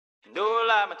know I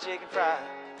like my chicken fried.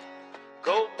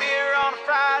 Cold beer on a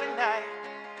Friday night,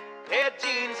 pair of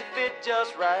jeans that fit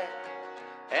just right.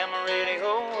 Am I ready?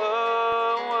 Oh,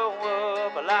 oh, oh,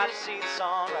 oh, I like to see the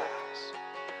sunrise,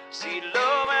 see the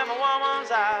love in my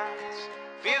woman's eyes,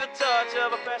 feel the touch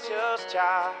of a precious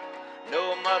child,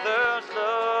 know a mother's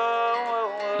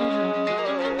love.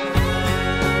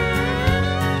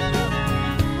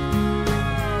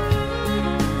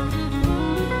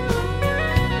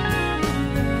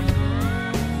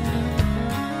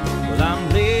 I'm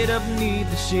laid up beneath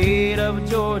the shade of a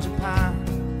Georgia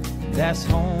pine. That's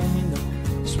home, you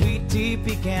know, sweet tea,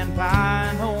 pecan pie,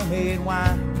 and homemade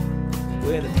wine,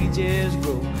 where the peaches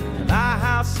grow. In our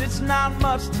house, it's not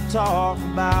much to talk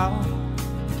about,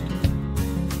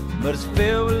 but it's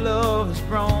filled with love that's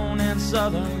grown in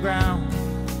southern ground,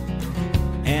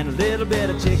 and a little bit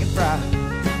of chicken fried.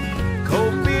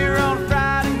 Cold beer on a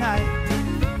Friday night,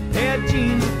 pair of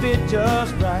jeans that fit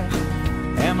just right.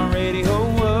 Am I ready?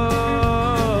 Oh,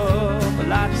 oh, I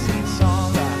like to see the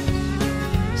sunrise,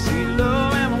 see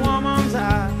love in a woman's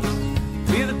eyes,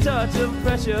 feel the touch of a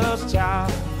precious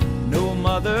child, know a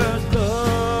mother's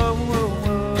love. Oh,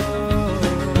 oh.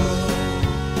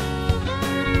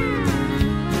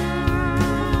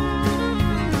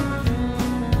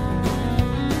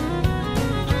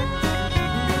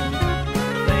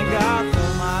 Thank God for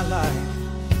my life,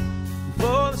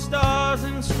 for the stars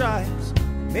and stripes.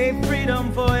 May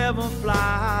freedom forever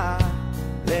fly,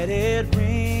 let it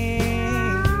ring.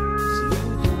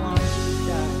 Salute the ones who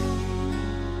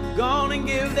died, gone and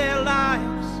give their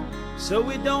lives, so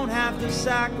we don't have to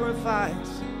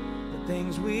sacrifice the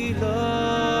things we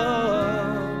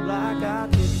love, like our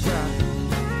chicken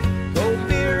fried. Cold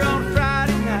beer on a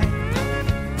Friday night,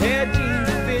 pair of jeans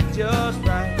that fit just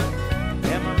right.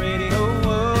 Am I ready? Oh,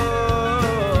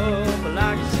 oh, but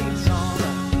like to see the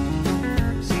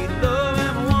sunrise, see the love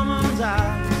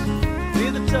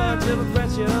touch of a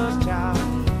precious child,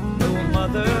 no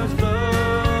mother's love.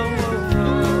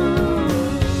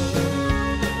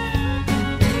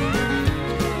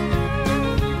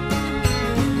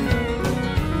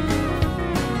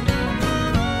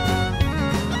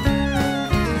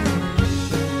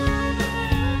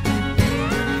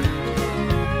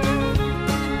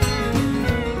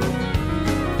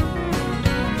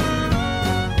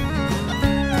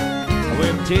 I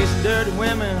wear chasing dirty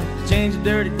women, changing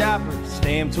dirty diapers,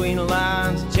 staying between the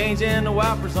lines, changing the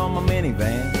wipers on my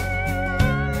minivan.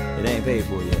 It ain't paid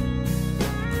for yet.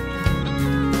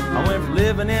 I went from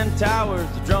living in towers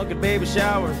to drunken baby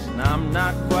showers, and I'm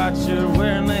not quite sure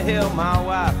where in the hell my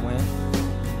wife went.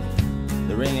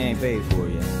 The ring ain't paid for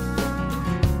yet,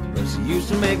 but she used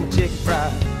to make my chicken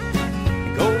fried.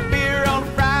 And cold beer on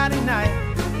a Friday night,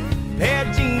 pair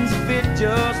of jeans that fit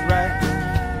just right.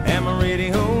 Am I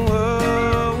ready? Oh,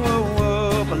 oh, oh,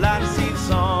 oh, I like to see the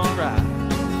sunrise,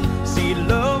 see the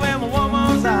love in my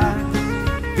woman's eyes,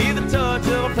 feel the touch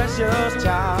of a precious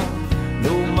child,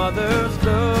 no mother's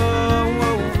love.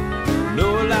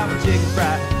 No, I like my chicken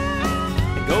fried.